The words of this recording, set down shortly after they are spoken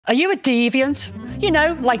Are you a deviant? You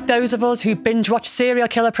know, like those of us who binge-watch serial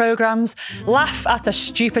killer programmes, laugh at the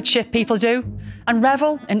stupid shit people do, and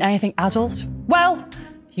revel in anything adult? Well,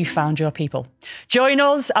 you found your people. Join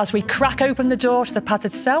us as we crack open the door to the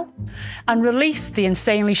padded cell and release the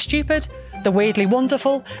insanely stupid, the weirdly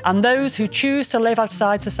wonderful, and those who choose to live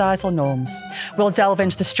outside societal norms. We'll delve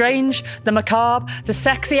into the strange, the macabre, the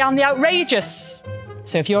sexy, and the outrageous.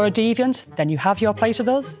 So if you're a deviant, then you have your place with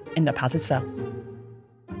us in the padded cell.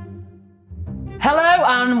 Hello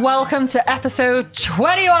and welcome to episode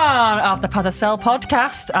 21 of the Padded Cell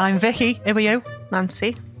Podcast. I'm Vicky. Who are you?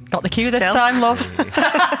 Nancy. Got the cue this time, love.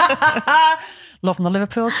 Loving the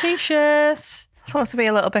Liverpool t-shirt. Thought to be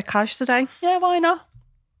a little bit cash today. Yeah, why not?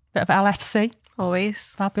 Bit of LFC. Always.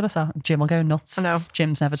 Fabulous. Jim will go nuts. I know.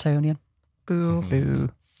 Jim's an Evertonian. Boo. Boo.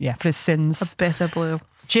 Yeah, for his sins. A bit of blue.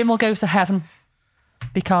 Jim will go to heaven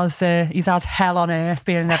because he's had hell on earth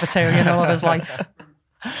being an Evertonian all of his life.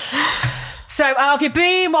 So, how have you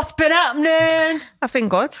been? What's been happening? I've been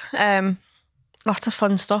good. Lots of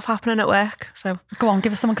fun stuff happening at work. So, go on,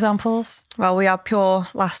 give us some examples. Well, we had Pure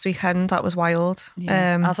last weekend. That was wild.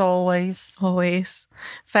 Yeah, as always. Always.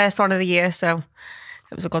 First one of the year, so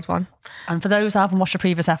it was a good one. And for those who haven't watched the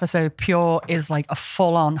previous episode, Pure is like a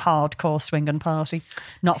full-on hardcore swinging party,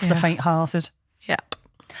 not for the faint-hearted. Yep.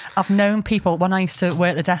 I've known people, when I used to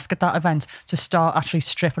work the desk at that event, to start actually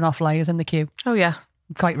stripping off layers in the queue. Oh, yeah.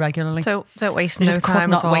 Quite regularly. So don't waste no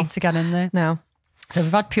time at all. Could not wait to get in there. No. So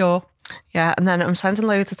we've had Pure. Yeah, and then I'm spending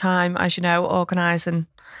loads of time, as you know, organising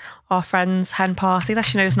our friend's hen party that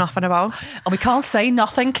she knows nothing about. And we can't say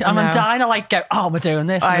nothing. And I'm dying to like go, oh, we're doing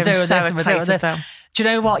this, and we're doing this, and we're doing this. Though. Do you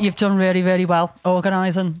know what? You've done really, really well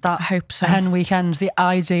organising that I hope so. hen weekend. The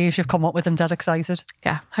ideas you've come up with, I'm dead excited.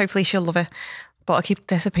 Yeah, hopefully she'll love it. But I keep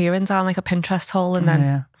disappearing down like a Pinterest hole and then...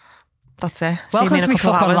 Yeah. That's it. Welcome to me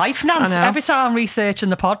fucking life, Nance. Every time I'm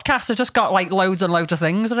researching the podcast, I've just got like loads and loads of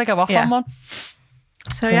things that I go off on one.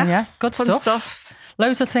 So yeah, good fun stuff.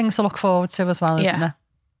 Loads of things to look forward to as well, isn't there?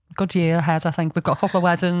 Good year ahead, I think. We've got a couple of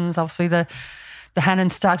weddings, obviously the hen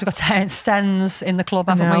and stag. We've got stens in the club,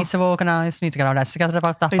 haven't we, to organise. We need to get our heads together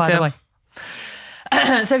about that, by the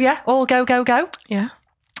way. So yeah, all go, go, go. Yeah.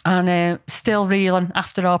 And still reeling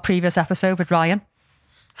after our previous episode with Ryan.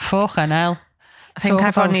 Fucking hell. I think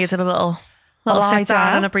everyone needed a little sit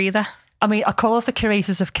down and a breather. I mean, I call us the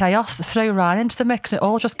curators of chaos. Throw Ryan into the mix, it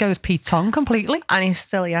all just goes Pete Tong completely. And he's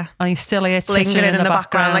still here. And he's still here, lingering in the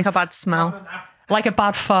background like a bad smell. Like a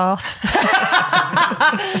bad fart.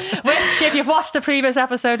 Which, if you've watched the previous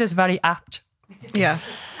episode, is very apt. Yeah.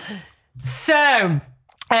 So,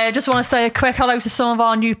 just want to say a quick hello to some of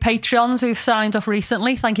our new Patreons who've signed up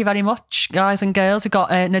recently. Thank you very much, guys and girls. We've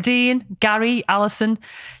got Nadine, Gary, Alison,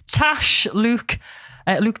 Tash, Luke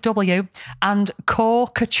W, and Core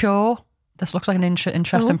Couture. This looks like an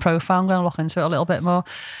interesting profile. I'm going to look into it a little bit more.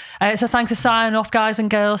 So thanks for signing up, guys and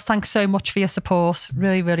girls. Thanks so much for your support.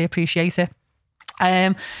 Really, really appreciate it.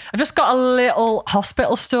 I've just got a little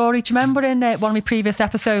hospital story. Do you remember in one of my previous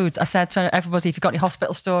episodes, I said to everybody, if you've got any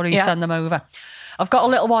hospital stories, send them over. I've got a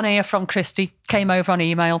little one here from Christy, came over on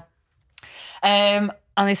email.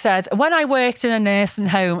 And they said, when I worked in a nursing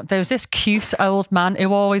home, there was this cute old man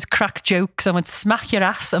who always cracked jokes and would smack your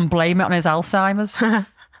ass and blame it on his Alzheimer's.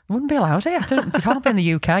 Wouldn't be allowed here. You can't be in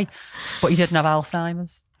the UK. But he didn't have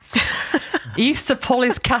Alzheimer's. He used to pull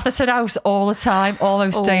his catheter out all the time,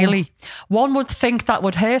 almost daily. One would think that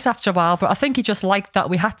would hurt after a while, but I think he just liked that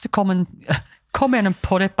we had to come in and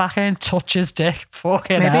put it back in and touch his dick.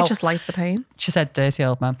 Fucking hell. Maybe he just liked the pain. She said, dirty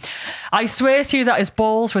old man. I swear to you that his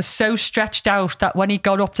balls were so stretched out that when he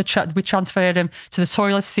got up we transferred him to the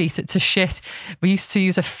toilet seat to shit. We used to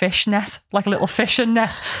use a fish net, like a little fishing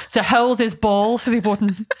net, to hold his balls so they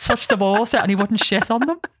wouldn't touch the water and he wouldn't shit on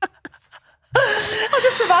them. I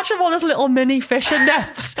just imagine one of those little mini fishing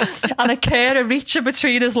nets and a carer reaching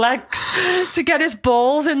between his legs to get his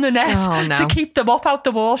balls in the net to keep them up out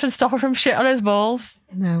the water and stop him from shit on his balls.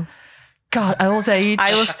 No. God, old age.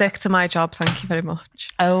 I will stick to my job, thank you very much.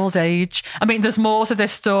 Old age. I mean, there's more to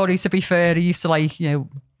this story, to be fair. He used to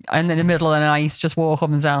and in the middle of the night, just walk up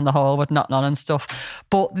and down the hall with nothing on and stuff.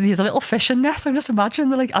 But the little fishing net, I'm just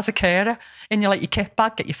imagining, as a carer, in your kit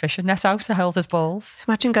bag, get your fishing net out to hold his balls. Just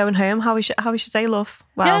imagine going home. How was your day, love?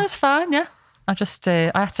 Well, yeah, it's fine. Yeah, I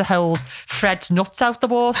had to hold Fred's nuts out the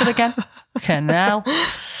water again. Okay, now.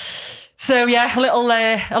 So yeah, a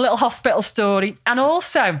little hospital story, and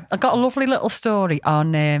also I got a lovely little story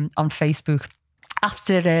on Facebook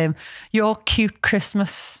after your cute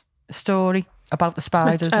Christmas story about the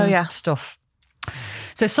spiders and stuff.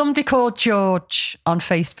 So somebody called George on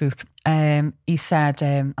Facebook. He said,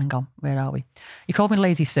 hang on, where are we? He called me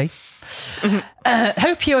Lady C.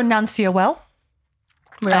 Hope you and Nancy are well.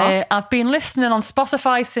 I've been listening on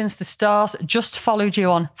Spotify since the start. Just followed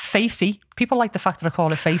you on Facey. People like the fact that I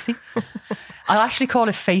call it Facey. I actually call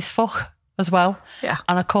it Facefuck as well. Yeah.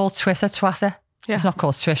 And I call Twitter Twatter. Yeah. It's not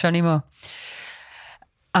called Twitter anymore.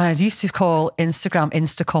 I used to call Instagram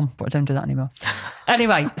Instacom, but I don't do that anymore.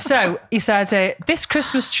 Anyway, so he said, this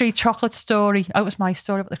Christmas tree chocolate story. Oh, it was my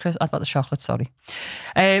story about the chocolate, sorry.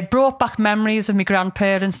 Brought back memories of my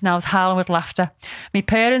grandparents and I was howling with laughter. My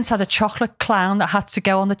parents had a chocolate clown that had to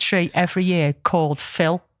go on the tree every year called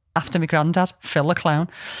Phil, after my granddad, Phil the clown.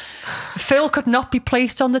 Phil could not be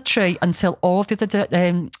placed on the tree until all of the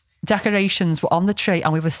other decorations were on the tree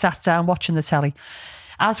and we were sat down watching the telly.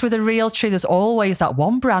 As with a real tree, there's always that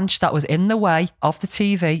one branch that was in the way of the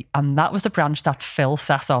TV, and that was the branch that Phil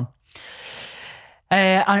sat on.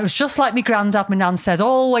 And it was just like my granddad, my nan said,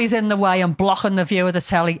 always in the way and blocking the view of the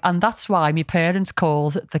telly. And that's why my parents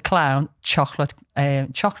called the clown chocolate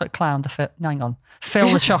clown. Hang on.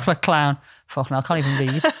 Phil the chocolate clown. Fucking hell, I can't even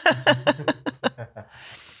read.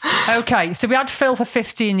 Okay, so we had Phil for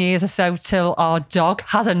 15 years or so till our dog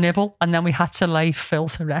had a nibble and then we had to lay Phil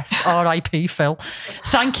to rest. R.I.P. Phil.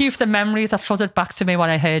 Thank you for the memories that flooded back to me when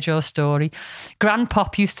I heard your story.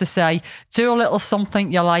 Grandpop used to say, do a little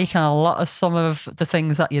something you like and a lot of some of the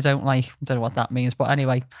things that you don't like. I don't know what that means, but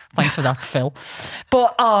anyway, thanks for that, Phil.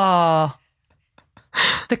 But,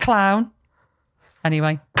 the clown.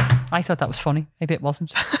 Anyway, I thought that was funny. Maybe it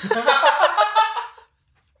wasn't.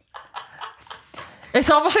 It's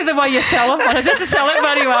obviously the way you tell them, and I didn't tell it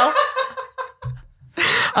very well.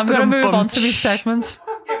 I'm going to move on to my segment.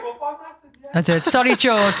 I did. Sorry,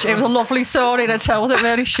 George. It was a lovely story and I told it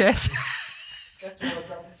really shit.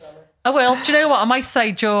 I will. Do you know what? I might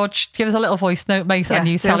say, George, give us a little voice note, mate, and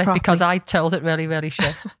you tell it because I told it really, really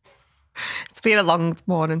shit. It's been a long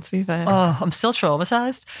morning, to be fair. Oh, I'm still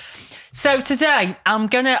traumatised. So today, I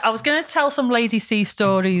was going to tell some Lady C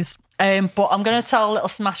stories, but I'm going to tell a little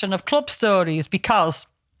smashing of club stories because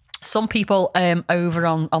some people over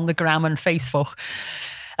on the gram and Facebook,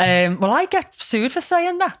 will I get sued for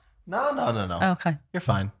saying that? No. Okay. You're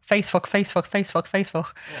fine.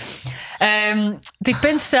 Facebook. Yeah. They've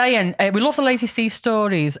been saying, we love the Lady C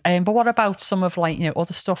stories, but what about some of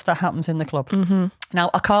other stuff that happens in the club? Mm-hmm. Now,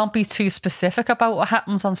 I can't be too specific about what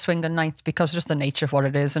happens on swinging nights because just the nature of what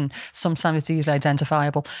it is and sometimes it's easily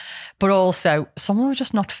identifiable. But also, some of them are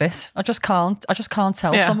just not fit. I just can't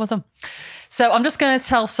tell some of them. So I'm just going to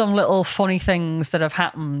tell some little funny things that have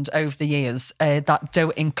happened over the years that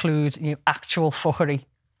don't include actual fuckery.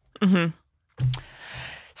 Mm-hmm.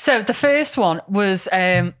 So the first one was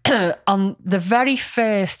on the very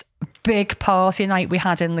first big party night we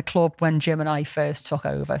had in the club when Jim and I first took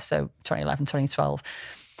over, so 2011, 2012.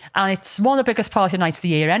 And it's one of the biggest party nights of the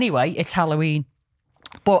year anyway. It's Halloween.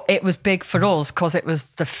 But it was big for us because it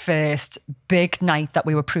was the first big night that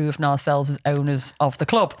we were proving ourselves as owners of the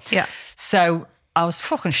club. Yeah. So I was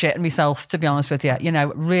fucking shitting myself, to be honest with you,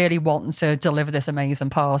 really wanting to deliver this amazing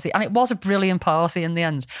party. And it was a brilliant party in the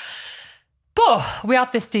end. But we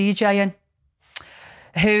had this DJ in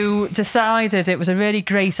who decided it was a really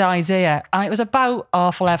great idea. And it was about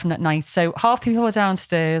 11:30 at night. So half the people were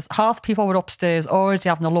downstairs, half the people were upstairs already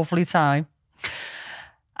having a lovely time.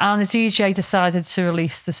 And the DJ decided to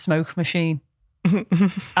release the smoke machine.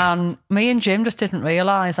 And me and Jim just didn't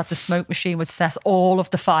realise that the smoke machine would set all of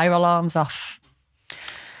the fire alarms off.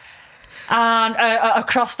 And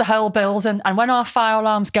across the whole building. And when our fire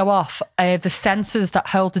alarms go off, the sensors that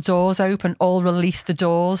hold the doors open all release the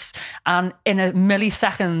doors. And in a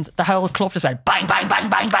millisecond, the whole club just went bang, bang, bang,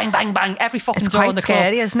 bang, bang, bang, bang. Every fucking door in the club. It's quite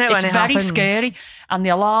scary, isn't it, when it happens? It's very scary. And the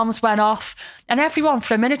alarms went off. And everyone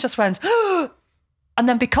for a minute just went, and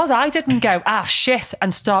then because I didn't go, shit,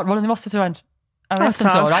 and start running, they must have went,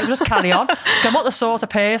 everything's all right, we'll just carry on. I'm not the sort of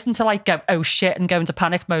person to go, oh shit, and go into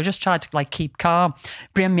panic mode. Just tried to keep calm.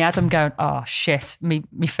 Bring me head, I'm going, shit, me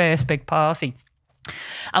first big party.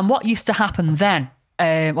 And what used to happen then,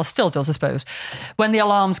 still does, I suppose, when the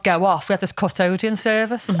alarms go off, we had this custodian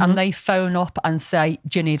service and they phone up and say,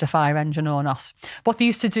 do you need a fire engine or not? What they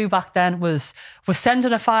used to do back then was, we're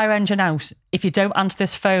sending a fire engine out. If you don't answer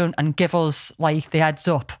this phone and give us the heads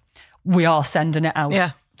up, we are sending it out. Yeah.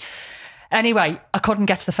 Anyway, I couldn't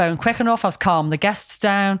get to the phone quick enough. I was calming the guests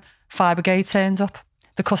down. Fire brigade turned up.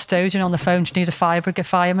 The custodian on the phone, do you need a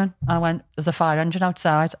fireman? I went, there's a fire engine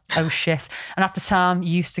outside. Oh, shit. And at the time,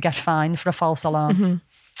 you used to get fined for a false alarm. Mm-hmm.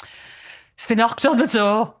 So they knocked on the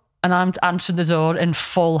door and I'm answering the door in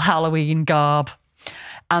full Halloween garb.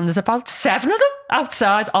 And there's about 7 of them.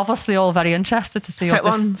 outside, obviously all very interested to see Fit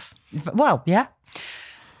what this... ones. Well, yeah.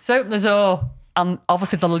 So there's and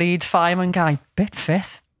obviously the lead fireman guy, bit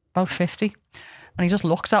fit, about 50. And he just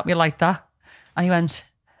looked at me like that. And he went,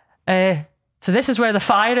 so this is where the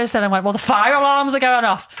fire is. Then I went, well, the fire alarms are going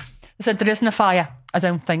off. I said, there isn't a fire. I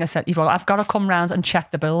don't think. I said, well, I've got to come round and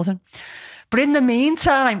check the building. But in the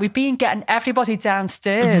meantime, we've been getting everybody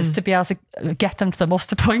downstairs to be able to get them to the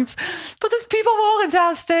muster point. But there's people walking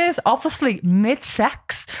downstairs, obviously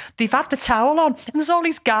mid-sex. They've had the towel on, and there's all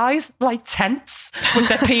these guys like tents with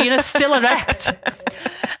their penis still erect. And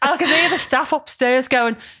I can hear the staff upstairs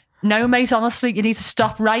going, no, mate, honestly, you need to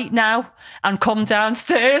stop right now and come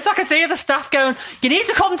downstairs. I could hear the staff going, you need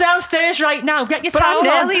to come downstairs right now, get your towel on.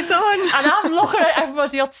 I'm nearly done. And I'm looking at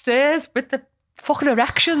everybody upstairs with the fucking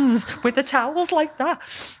erections, with the towels like that.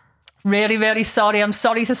 Really, really sorry. I'm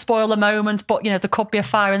sorry to spoil the moment, but, there could be a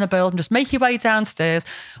fire in the building. Just make your way downstairs,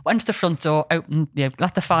 went to the front door, open,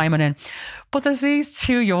 let the fireman in. But there's these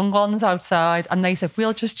two young ones outside, and they said,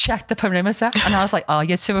 we'll just check the perimeter. And I was like, oh,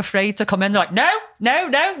 you're too afraid to come in? They're like, no,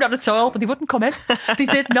 not at all. But they wouldn't come in. They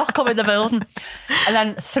did not come in the building. And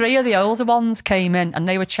then 3 of the older ones came in, and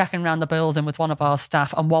they were checking around the building with one of our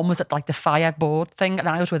staff, and one was at like the fireboard thing, and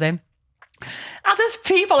I was with him. And there's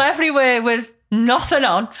people everywhere with nothing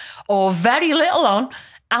on or very little on,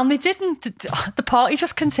 and the party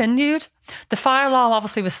just continued. The fire alarm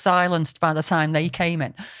obviously was silenced by the time they came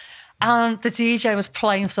in, and the DJ was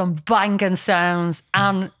playing some banging sounds,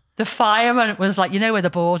 and the fireman was like, where the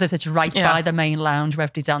board is, it's right by the main lounge where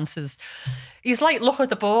everybody dances. He's like looking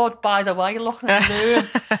at the board, by the way, looking at the room.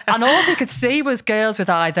 And all he could see was girls with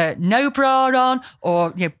either no bra on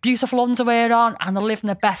or beautiful underwear on, and they're living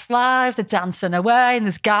their best lives, they're dancing away, and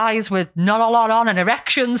there's guys with not a lot on and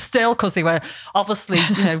erections still because they were obviously,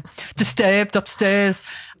 disturbed upstairs.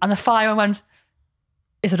 And the fireman went,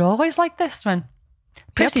 is it always like this? I went,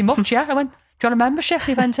 pretty much, yeah. I went, do you want a membership?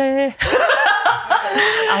 He went, I'll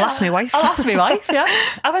ask my wife. Yeah.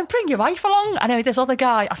 I went, bring your wife along. I know this other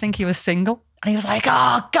guy, I think he was single. And he was like,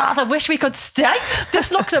 oh, God, I wish we could stay.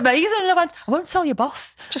 This looks amazing. And I went, I won't tell your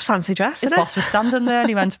boss. Just fancy dress, His boss was standing there, and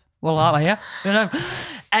he went, well, are we here?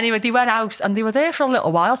 Anyway, they went out, and they were there for a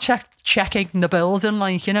little while, checking the building,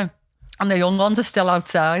 and the young ones are still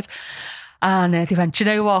outside. And they went, do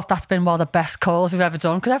you know what? That's been one of the best calls we've ever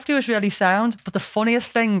done, because everybody was really sound. But the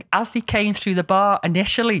funniest thing, as they came through the bar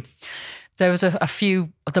initially, there was a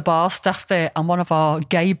few of the bar staff there, and one of our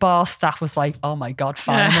gay bar staff was like, oh my God,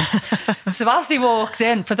 firemen. So as they walked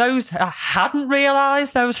in, for those who hadn't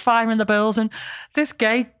realised there was firemen in the building, this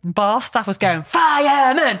gay bar staff was going,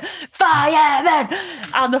 firemen, firemen.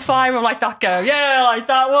 And the firemen like that go, yeah, like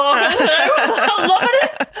that one. Loving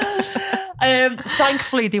it.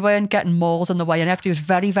 Thankfully, they weren't getting mauled on the way, and everybody was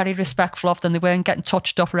very, very respectful of them. They weren't getting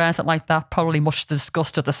touched up or anything like that, probably much to the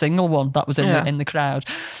disgust of the single one that was in the crowd.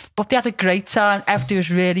 But they had a great time. Everybody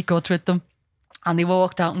was really good with them. And they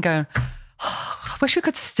walked out and going, oh, I wish we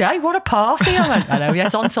could stay. What a party. I went, I know,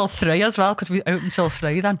 it's on till 3 as well, because we opened till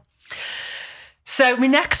 3 then. So my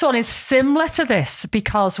next one is similar to this,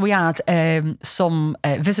 because we had some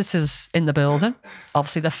visitors in the building.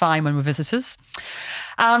 Obviously, the firemen were visitors.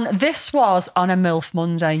 And this was on a MILF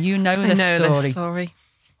Monday. You know this story.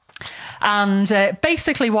 And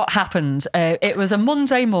basically what happened, it was a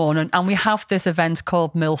Monday morning, and we have this event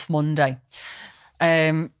called MILF Monday.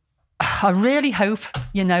 I really hope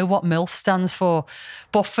you know what MILF stands for.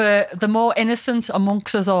 But for the more innocent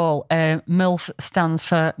amongst us all, MILF stands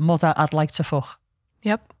for Mother I'd Like to Fuck.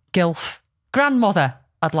 Yep. GILF, Grandmother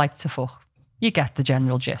I'd Like to Fuck. You get the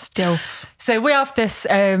general gist. GILF. So we have this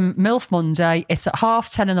MILF Monday. It's at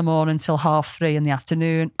 10:30 in the morning till 3:30 in the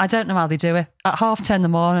afternoon. I don't know how they do it. At 10:30 in the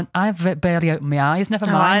morning, I've barely opened my eyes, never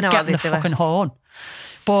mind getting a fucking horn.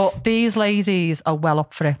 But these ladies are well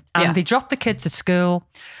up for it. And they drop the kids at school.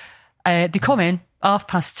 They come in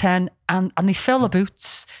 10:30 and they fill the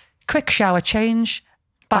boots, quick shower change,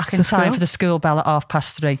 back in time for the school bell at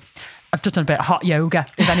 3:30. I've just done a bit of hot yoga,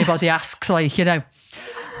 if anybody asks, And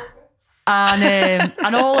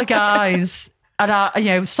all the guys,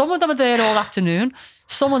 and some of them are there all afternoon.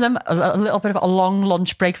 Some of them a little bit of a long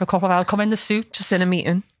lunch break for a couple of hours. Come in the suits, just in a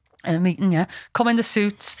meeting. Yeah. Come in the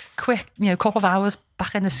suits, quick, couple of hours,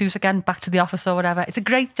 back in the suits again, back to the office or whatever. It's a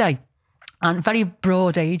great day, and very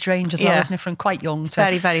broad age range as well, isn't it? From quite young to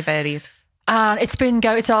very, very varied. And it's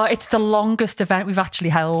the longest event we've actually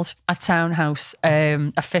held at Townhouse,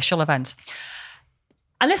 official event.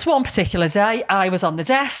 And this one particular day, I was on the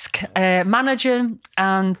desk managing,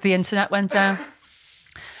 and the internet went down.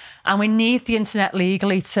 And we need the internet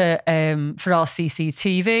legally to for our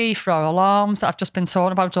CCTV, for our alarms that I've just been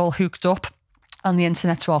talking about, all hooked up. and the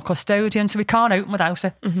internet to our custodian, so we can't open without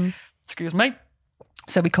it. Excuse me.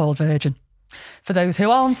 So we called Virgin. For those who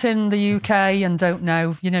aren't in the UK and don't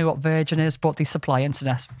know, you know what Virgin is, but they supply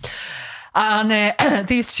internet. And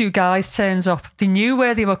these two guys turned up. They knew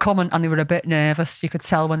where they were coming and they were a bit nervous. You could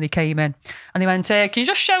tell when they came in. And they went, can you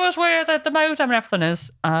just show us where the modem and everything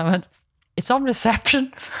is? And I went, it's on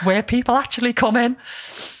reception where people actually come in.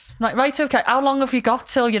 I'm like, right, okay, how long have you got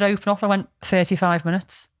till you'd open up? I went, 35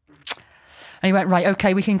 minutes. And he went, right,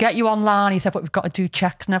 okay, we can get you online. He said, but we've got to do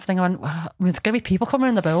checks and everything. I went, well, there's going to be people coming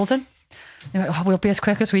in the building. He went, oh, we'll be as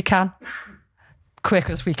quick as we can. Quick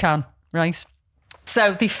as we can, right?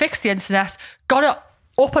 So they fixed the internet, got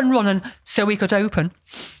it up and running so we could open.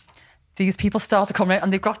 These people started coming out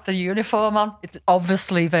and they've got the uniform on. It's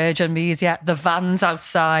obviously Virgin Media. The van's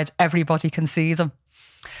outside. Everybody can see them.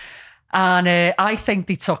 And I think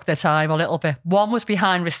they took their time a little bit. One was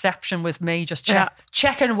behind reception with me, just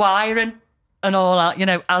checking wiring and all that, you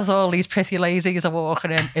know, as all these pretty ladies are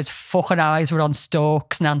walking in, his fucking eyes were on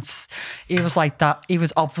stalks, Nance. He was like that. He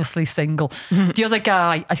was obviously single. The other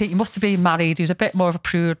guy, I think he must have been married. He was a bit more of a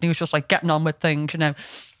prude and he was just like getting on with things, you know,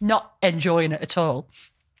 not enjoying it at all.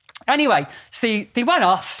 Anyway, so they went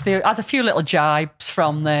off. They had a few little jibes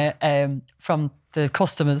from the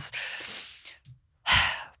customers.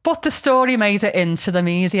 But the story made it into the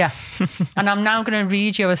media. And I'm now going to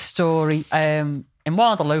read you a story in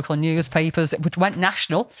one of the local newspapers, which went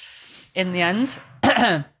national in the end.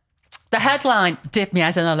 The headline did me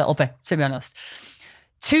head in a little bit, to be honest.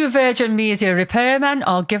 2 Virgin Media repairmen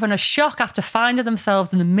are given a shock after finding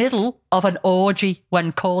themselves in the middle of an orgy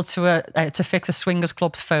when called to fix a swingers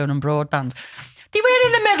club's phone and broadband. They were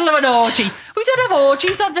in the middle of an orgy. We don't have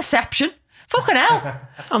orgies on reception. Fucking hell.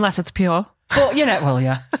 Unless it's pure. But, you know, well,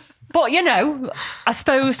 yeah. But, you know, I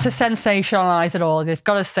suppose to sensationalise it all, they've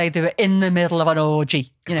got to say they were in the middle of an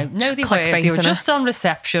orgy. You know, no, they weren't. They were just on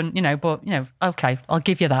reception, you know, but, you know, okay, I'll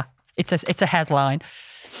give you that. It's a headline.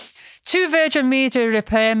 2 Virgin Media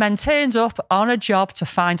repairmen turned up on a job to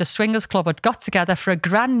find a swingers club had got together for a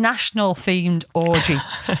Grand National themed orgy.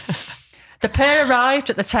 The pair arrived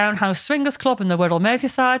at the Townhouse Swingers Club in the Wirral,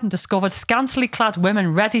 Merseyside and discovered scantily clad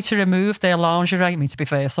women ready to remove their lingerie. I mean, to be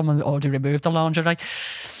fair, someone had already removed the lingerie.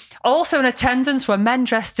 Also in attendance were men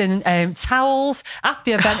dressed in towels at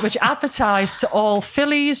the event, which advertised to all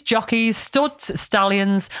fillies, jockeys, studs,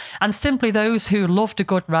 stallions, and simply those who loved a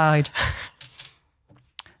good ride.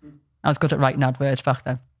 I was good at writing adverts back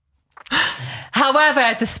then.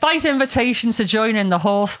 However, despite invitations to join in the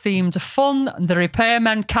horse-themed fun, the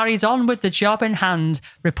repairmen carried on with the job in hand.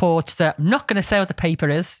 Reports that I'm not going to say what the paper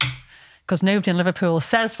is, because nobody in Liverpool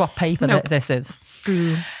says what paper this is.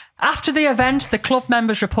 After the event, the club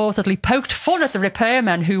members reportedly poked fun at the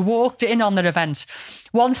repairmen who walked in on their event.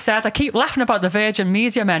 One said, I keep laughing about the Virgin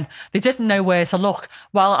Media men. They didn't know where to look.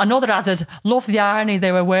 While another added, love the irony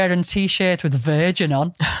they were wearing T-shirts with Virgin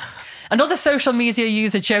on. Another social media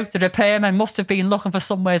user joked the repairmen must have been looking for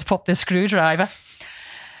somewhere to put their screwdriver.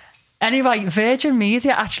 Anyway, Virgin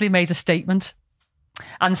Media actually made a statement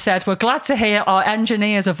and said, we're glad to hear our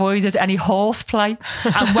engineers avoided any horseplay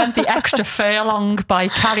and went the extra furlong by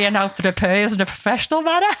carrying out the repairs in a professional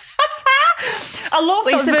manner. I love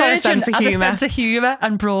that Virgin had a sense of humour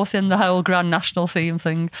and brought in the whole Grand National theme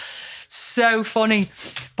thing. So funny.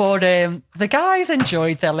 But the guys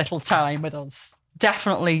enjoyed their little time with us.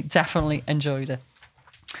 Definitely enjoyed it.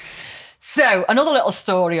 So another little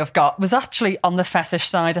story I've got was actually on the fetish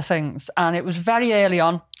side of things, and it was very early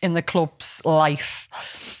on in the club's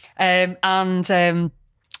life. There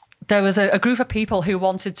was a group of people who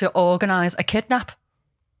wanted to organise a kidnap.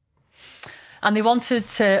 And they wanted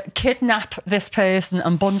to kidnap this person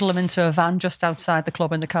and bundle him into a van just outside the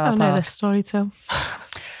club in the car park. I know this story too.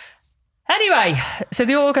 Anyway, so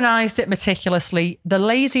they organised it meticulously. The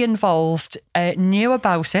lady involved knew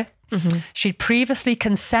about it. Mm-hmm. She'd previously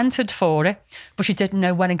consented for it, but she didn't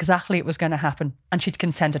know when exactly it was going to happen. And she'd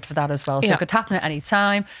consented for that as well. So it could happen at any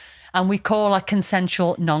time. And we call that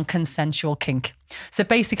consensual, non-consensual kink. So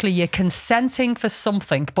basically you're consenting for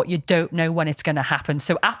something, but you don't know when it's going to happen.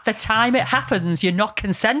 So at the time it happens, you're not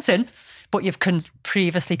consenting, but you've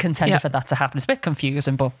previously consented for that to happen. It's a bit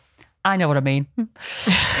confusing, but I know what I mean.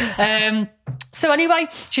 So anyway,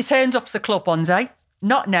 she turned up to the club one day,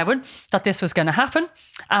 not knowing that this was going to happen.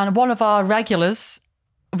 And one of our regulars,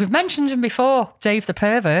 we've mentioned him before, Dave the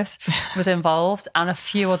pervert, was involved, and a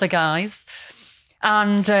few other guys.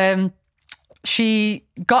 And she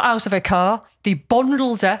got out of her car. They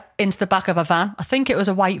bundled her into the back of a van. I think it was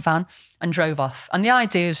a white van, and drove off. And the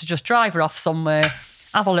idea is to just drive her off somewhere,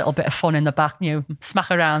 have a little bit of fun in the back, you know,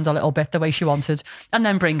 smack around a little bit the way she wanted, and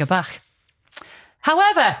then bring her back.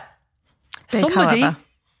 However, however.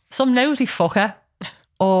 some nosy fucker,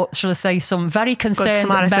 or should I say some very concerned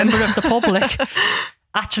member of the public,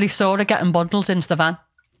 actually saw her getting bundled into the van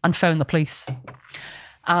and phoned the police.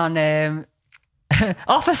 And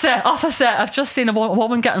officer, I've just seen a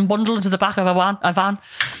woman getting bundled into the back of a van.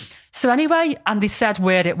 So anyway, and they said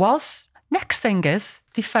where it was. Next thing is,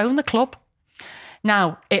 they phoned the club.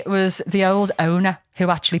 Now, it was the old owner who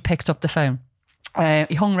actually picked up the phone.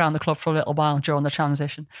 He hung around the club for a little while during the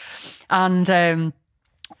transition. And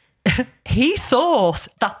he thought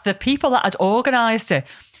that the people that had organised it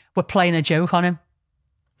were playing a joke on him.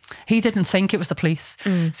 He didn't think it was the police.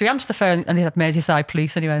 So he answered the phone and they had Merseyside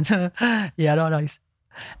police and he went, yeah, not nice.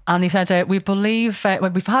 And he said, we believe,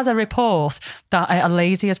 we've had a report that a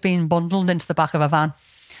lady has been bundled into the back of a van.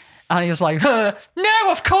 And he was like, no,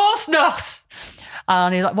 of course not.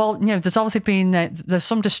 And he's like, well, there's obviously been, there's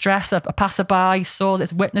some distress. A passerby saw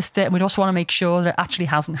this, witnessed it, and we just want to make sure that it actually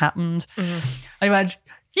hasn't happened. And he went,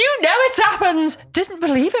 you know it's happened. Didn't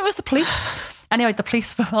believe it was the police. Anyway, the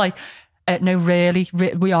police were like, no, really,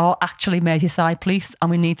 we are actually Merseyside police and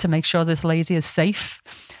we need to make sure this lady is safe.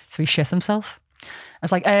 So he shit himself. I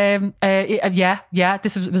was like, yeah,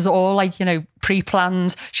 this was all like,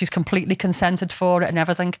 pre-planned. She's completely consented for it and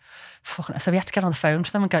everything. Fucking, so we had to get on the phone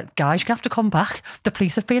to them and go, guys, you're going to have to come back. The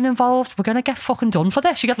police have been involved. We're going to get fucking done for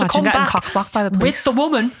this. You're going to have to come back cock-blocked by the police. with the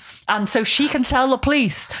woman. And so she can tell the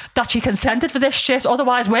police that she consented for this shit.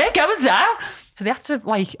 Otherwise, we're going down. So they had to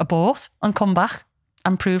abort and come back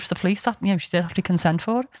and prove to the police that, she did actually consent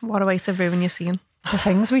for it. What a way to ruin your scene. The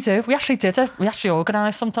things we do. We actually did it. We actually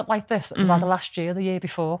organised something like this either last year or the year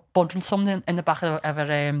before, bundled something in the back of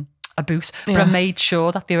a boot, but I made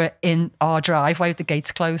sure that they were in our driveway with the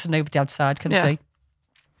gates closed and nobody outside can see.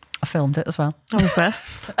 I filmed it as well. I was there.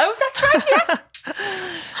 Oh, that's right,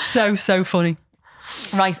 yeah. So funny.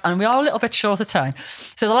 Right, and we are a little bit short of time.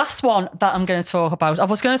 So the last one that I'm going to talk about, I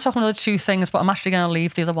was going to talk another two things, but I'm actually going to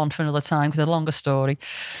leave the other one for another time because it's a longer story.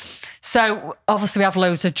 So obviously we have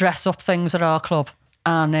loads of dress up things at our club.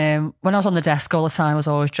 And when I was on the desk all the time, I was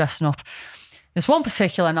always dressing up. There's one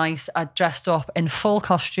particular night I dressed up in full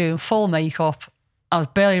costume, full makeup. I was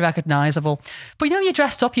barely recognisable. But you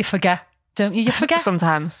dressed up, you forget, don't you? You forget.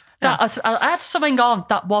 Sometimes. That I had something on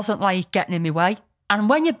that wasn't getting in my way. And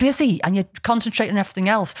when you're busy and you're concentrating on everything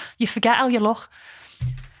else, you forget how you look.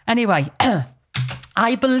 Anyway,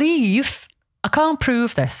 I believe, I can't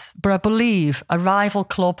prove this, but I believe a rival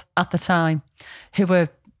club at the time who were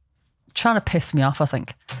trying to piss me off, I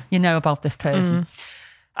think. You know about this person.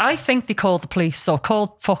 I think they called the police or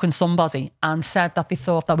called fucking somebody and said that they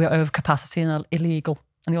thought that we were over capacity and illegal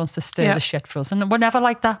and he wants to stir the shit for us. And we're never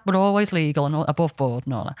like that. We're always legal and above board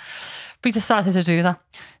and all that. But we decided to do that.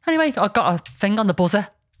 Anyway, I got a thing on the buzzer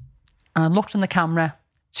and looked in the camera,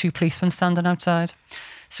 2 policemen standing outside.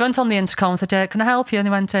 So I went on the intercom and said, can I help you? And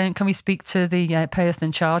they went, can we speak to the person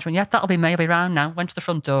in charge? I went, yeah, that'll be me. I'll be round now. Went to the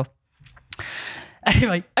front door.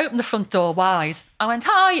 Anyway, opened the front door wide. I went,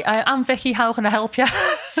 hi, I'm Vicky. How can I help you?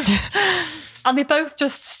 And they both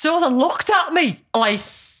just stood and looked at me like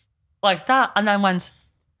that. And then went,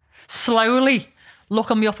 slowly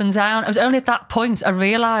looking me up and down. It was only at that point I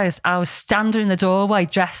realised I was standing in the doorway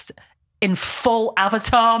dressed in full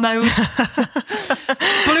Avatar mode.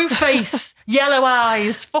 Blue face, yellow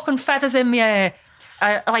eyes, fucking feathers in my hair,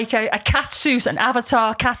 a cat suit, an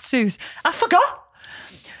Avatar cat suit. I forgot.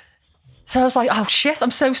 So I was like, oh shit, I'm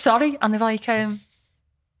so sorry. And they're like,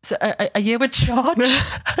 so, are you in charge?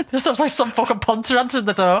 Just was like some fucking punter answering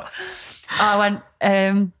the door. I went,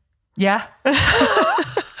 yeah.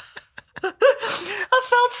 I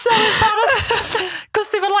felt so embarrassed because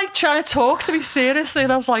they were trying to talk to me seriously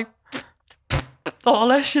and I was like, all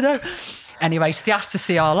this, Anyway, so they asked to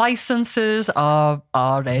see our licenses, our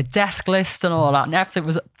desk list and all that, and everything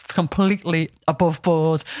was completely above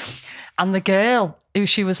board. And the girl,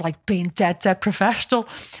 she was being dead professional.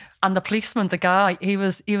 And the policeman, the guy, he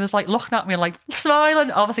was looking at me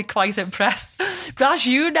smiling, obviously quite impressed. But as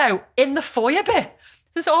you know, in the foyer bit,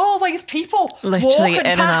 there's always people literally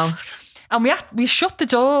walking in past. And we shut the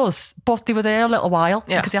doors, but they were there a little while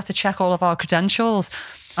because they had to check all of our credentials.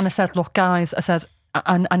 And I said, look, guys,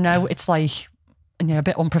 I know it's a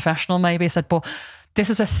bit unprofessional maybe. I said, but this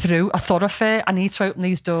is a thoroughfare. I need to open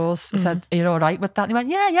these doors. I said, are you all right with that? And he went,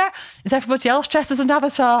 yeah. Is everybody else dressed as an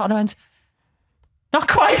avatar? And I went, not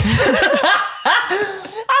quite. And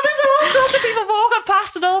there's all sorts of people walking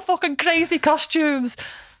past in all fucking crazy costumes.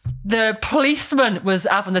 The policeman was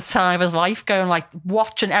having the time of his life going,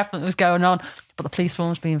 watching everything that was going on. But the policewoman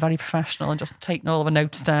was being very professional and just taking all of the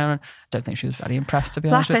notes down. And I don't think she was very impressed, to be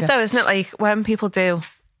honest with you. That's it though, isn't it? When people do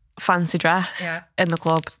fancy dress in the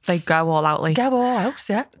club, they go all out. Go all out,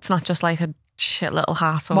 yeah. It's not just a shit little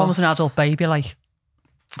hat on. One was an adult baby, like.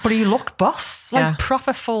 But he looked boss, like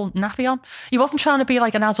proper full nappy on. He wasn't trying to be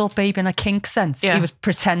like an adult baby in a kink sense. Yeah. He was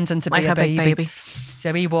pretending to like be a big baby.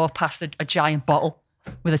 So he walked past a giant bottle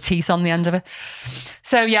with a teeth on the end of it.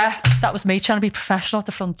 So yeah, that was me trying to be professional at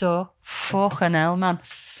the front door. Fucking hell, man.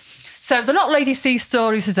 So they're not Lady C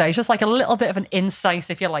stories today. It's just like a little bit of an insight,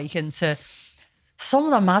 if you like, into some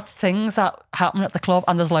of the mad things that happen at the club,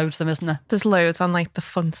 and there's loads of them, isn't there? There's loads on like the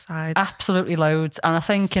fun side. Absolutely loads. And I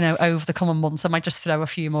think, you know, over the coming months, I might just throw a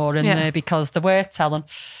few more in there because they're worth telling.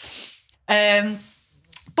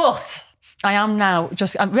 But I am now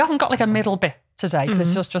just, we haven't got like a middle bit today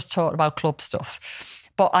because it's just talking about club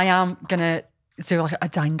stuff. But I am going to do like a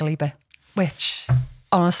dangly bit, which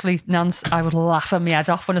honestly, Nance, I would laugh my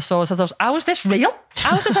head off when I saw it. I thought, how is this real?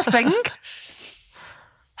 How is this a thing?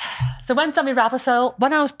 So went on my rabbit hole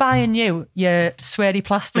when I was buying you your sweary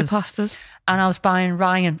plasters. And I was buying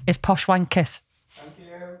Ryan his posh wank kit. Thank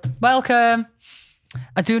you. Welcome.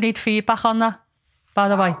 I do need feedback on that, by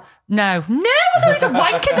the way. No, I don't need a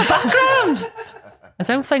wank in the background. I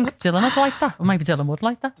don't think Dylan would like that. Or maybe Dylan would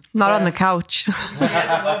like that. Not on the couch.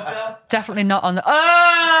 Definitely not on the...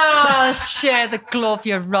 Oh, share the glove,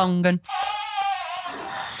 you're wrong. And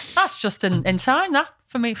that's just in time, that,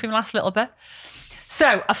 for me, for the last little bit.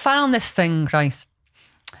 So I found this thing, right?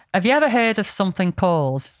 Have you ever heard of something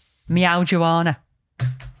called meowjuana?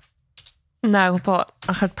 No, but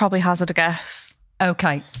I could probably hazard a guess.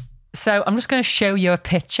 Okay. So I'm just going to show you a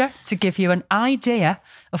picture to give you an idea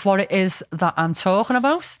of what it is that I'm talking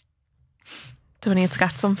about. Do we need to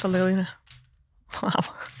get some for Luna? Wow.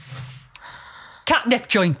 Catnip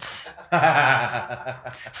joints.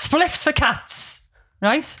 Spliffs for cats,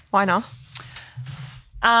 right? Why not?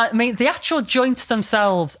 I mean, the actual joints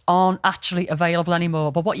themselves aren't actually available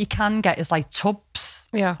anymore, but what you can get is like tubs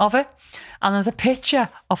of it. And there's a picture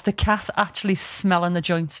of the cat actually smelling the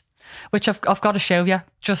joint, which I've got to show you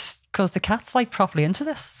just because the cat's like properly into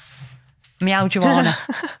this. Meowjuana.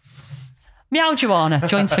 Meowjuana,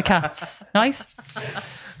 joints for cats. Nice.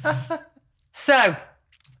 So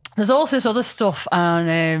there's also this other stuff,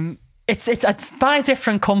 and it's by a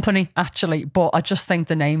different company actually, but I just think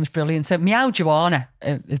the name's brilliant. So Meowjuana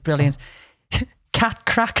is brilliant.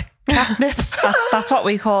 Catnip. That's what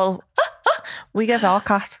we call. We give our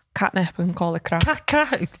cat catnip and call it crap. Cat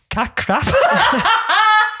crap.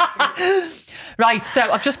 Right,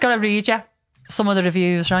 so I've just got to read you some of the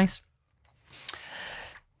reviews, right?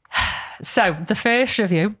 So the first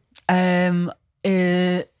review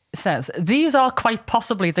says, these are quite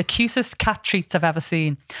possibly the cutest cat treats I've ever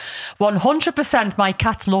seen. 100% my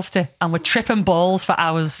cats loved it and were tripping balls for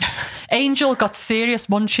hours. Angel got serious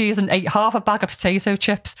munchies and ate half a bag of potato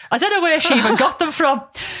chips. I don't know where she even got them from.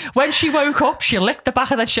 When she woke up, she licked the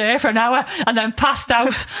back of the chair for an hour and then passed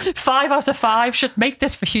out. 5 out of 5 should make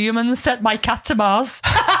this for humans, sent my cat to Mars.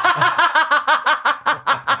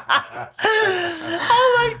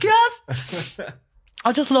 Oh my God.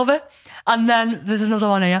 I just love it. And then there's another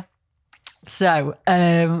one here. So,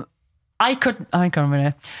 I can't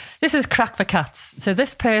remember. This is crack for cats. So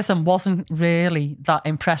this person wasn't really that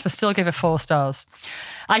impressed, but still give it 4 stars.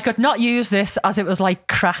 I could not use this as it was like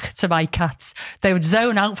crack to my cats. They would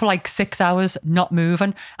zone out for like 6 hours, not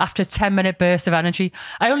moving, after a 10-minute burst of energy.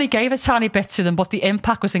 I only gave a tiny bit to them, but the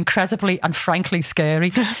impact was incredibly and frankly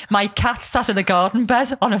scary. My cat sat in the garden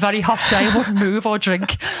bed on a very hot day, wouldn't move or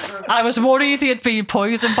drink. I was worried he had been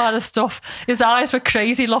poisoned by the stuff. His eyes were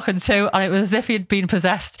crazy looking too, and it was as if he had been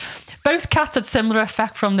possessed. Both cats had similar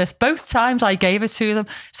effect from this. Both times I gave it to them.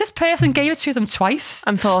 So this person gave it to them twice.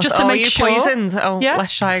 And thought, just to make sure. Poisoned? Oh, yeah.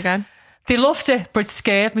 Let's try again. They loved it, but it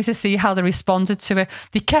scared me to see how they responded to it.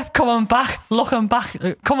 They kept coming back, looking back,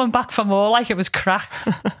 coming back for more like it was crack.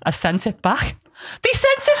 I sent it back. They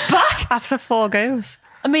sent it back! After 4 goes.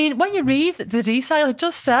 I mean, when you read the detail, it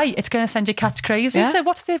does say it's going to send your cats crazy. Yeah. So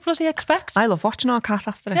what do they bloody expect? I love watching our cat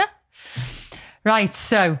after it. Yeah. Right,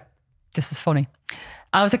 so this is funny.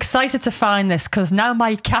 I was excited to find this because now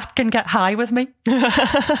my cat can get high with me.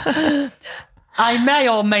 I may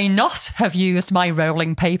or may not have used my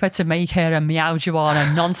rolling paper to make her a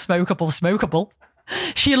Meowjuana non-smokable.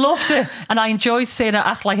 She loved it, and I enjoyed seeing her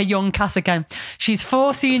act like a young cat again. She's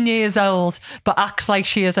 14 years old, but acts like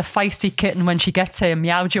she is a feisty kitten when she gets her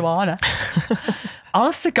Meowjuana.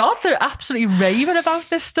 Honest to God, they're absolutely raving about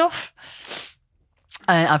this stuff.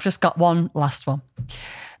 I've just got one last one.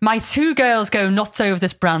 My 2 girls go nuts over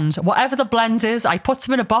this brand. Whatever the blend is, I put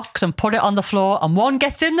them in a box and put it on the floor, and one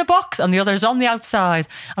gets in the box and the other is on the outside.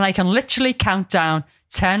 And I can literally count down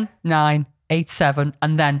 10, 9, 8, 7,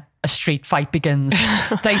 and then a street fight begins.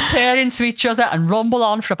 They tear into each other and rumble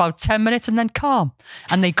on for about 10 minutes and then calm.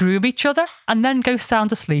 And they groove each other and then go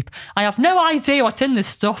sound asleep. I have no idea what's in this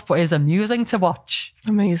stuff, but it's amusing to watch.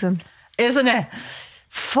 Amazing. Isn't it?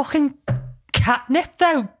 Fucking catnip,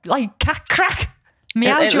 though. Like cat crack.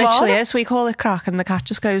 Meow, it literally is. We call it crack, and the cat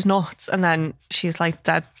just goes nuts, and then she's like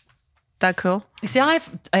dead cool. You see, I've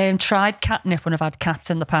tried catnip when I've had cats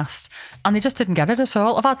in the past, and they just didn't get it at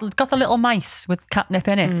all. I've got the little mice with catnip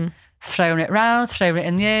in it, thrown it round, thrown it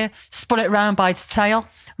in the air, spun it round by its tail.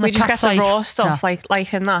 We just get the raw stuff,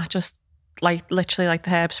 like in that, just like literally like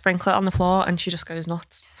the herb, sprinkle it on the floor, and she just goes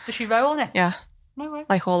nuts. Does she roll on it? Yeah. No way.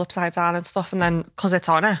 Like all upside down and stuff, and then because it's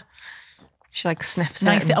on her, she like sniffs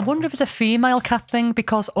nice. it. I wonder if it's a female cat thing,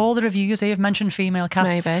 because all the reviews here have mentioned female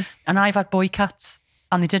cats. Maybe. And I've had boy cats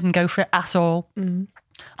and they didn't go for it at all.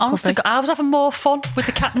 Honestly, I was having more fun with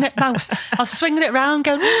the catnip mouse. I was swinging it around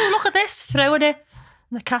going, ooh, look at this, throwing it.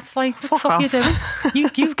 And the cat's like, what the fuck are you doing?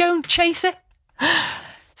 You go and chase it.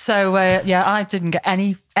 So, yeah, I didn't get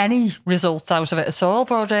any results out of it at all.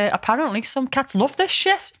 But apparently some cats love this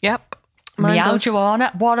shit. Yep. Meow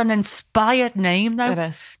Joanna. What an inspired name, though. It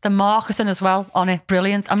is. The marketing as well on it,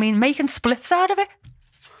 brilliant. I mean, making spliffs out of it.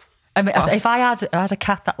 I mean, if I had a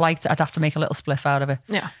cat that liked it, I'd have to make a little spliff out of it.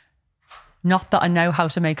 Yeah. Not that I know how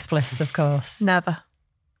to make spliffs, of course. Never.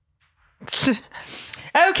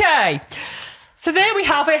 Okay. So there we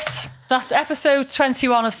have it. That's episode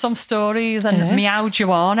 21 of Some Stories and Meow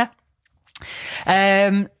Joanna.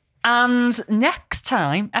 And next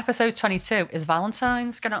time, episode 22 is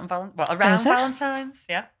Valentine's. Going out on around Valentine's,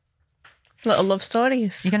 yeah. Little love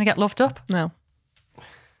stories. You're going to get loved up? No.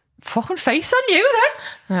 Fucking face on you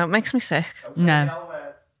then. No, it makes me sick. No.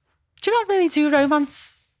 Do you not really do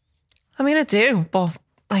romance? I mean, I do, but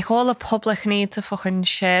like all the public need to fucking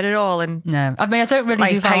share it all and no. I mean, I don't really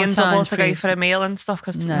like do Valentine's paying double to go for a meal and stuff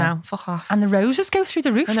because no, fuck off. And the roses go through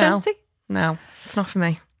the roof, don't they? No, it's not for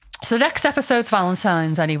me. So the next episode's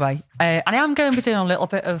Valentine's anyway. And I am going to be doing a little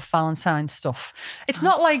bit of Valentine's stuff. It's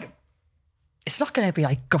not going to be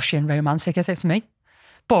like gushing romantic, is it, to me?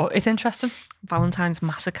 But it's interesting. Valentine's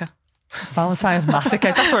Massacre. Valentine's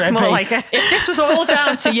Massacre. That's what it'd more be. like it. If this was all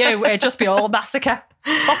down to you, it'd just be all massacre.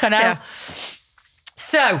 Fucking hell. Yeah.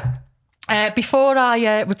 So, before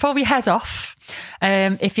we head off,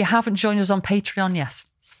 if you haven't joined us on Patreon, yes,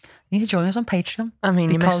 you need to join us on Patreon. I mean,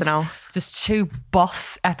 you're missing out. There's 2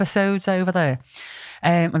 boss episodes over there.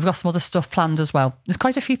 We've got some other stuff planned as well. There's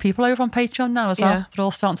quite a few people over on Patreon now as well. Yeah. They're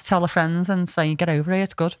all starting to tell their friends and saying, get over here,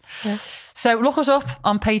 it's good. Yeah. So look us up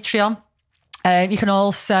on Patreon. You can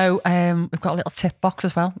also, we've got a little tip box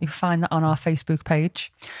as well. You can find that on our Facebook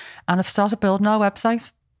page. And I've started building our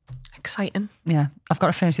website. Exciting. Yeah, I've got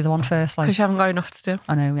to finish the other one first. Because you haven't got enough to do.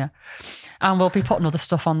 I know, yeah. And we'll be putting other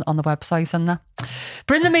stuff on the website and that.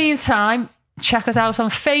 But in the meantime, check us out on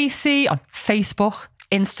Facebook,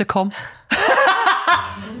 Instacom.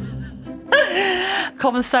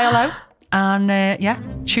 Come and say hello.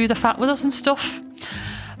 And chew the fat with us and stuff.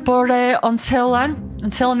 But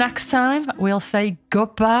until next time, we'll say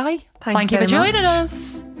goodbye. Thank you for joining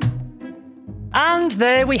us. And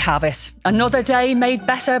there we have it. Another day made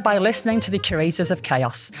better by listening to the Curators of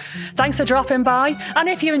Chaos. Thanks for dropping by. And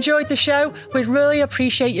if you enjoyed the show, we'd really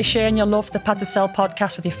appreciate you sharing your love for the Padded Cell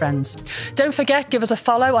podcast with your friends. Don't forget, give us a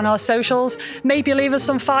follow on our socials, maybe leave us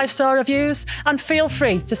some 5-star reviews, and feel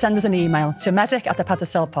free to send us an email to medic@the Padded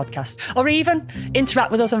Cell podcast, or even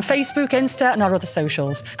interact with us on Facebook, Insta, and our other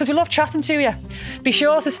socials, because we love chatting to you. Be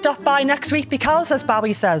sure to stop by next week because, as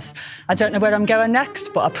Bowie says, I don't know where I'm going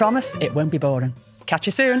next, but I promise it won't be boring. Catch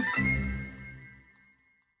you soon.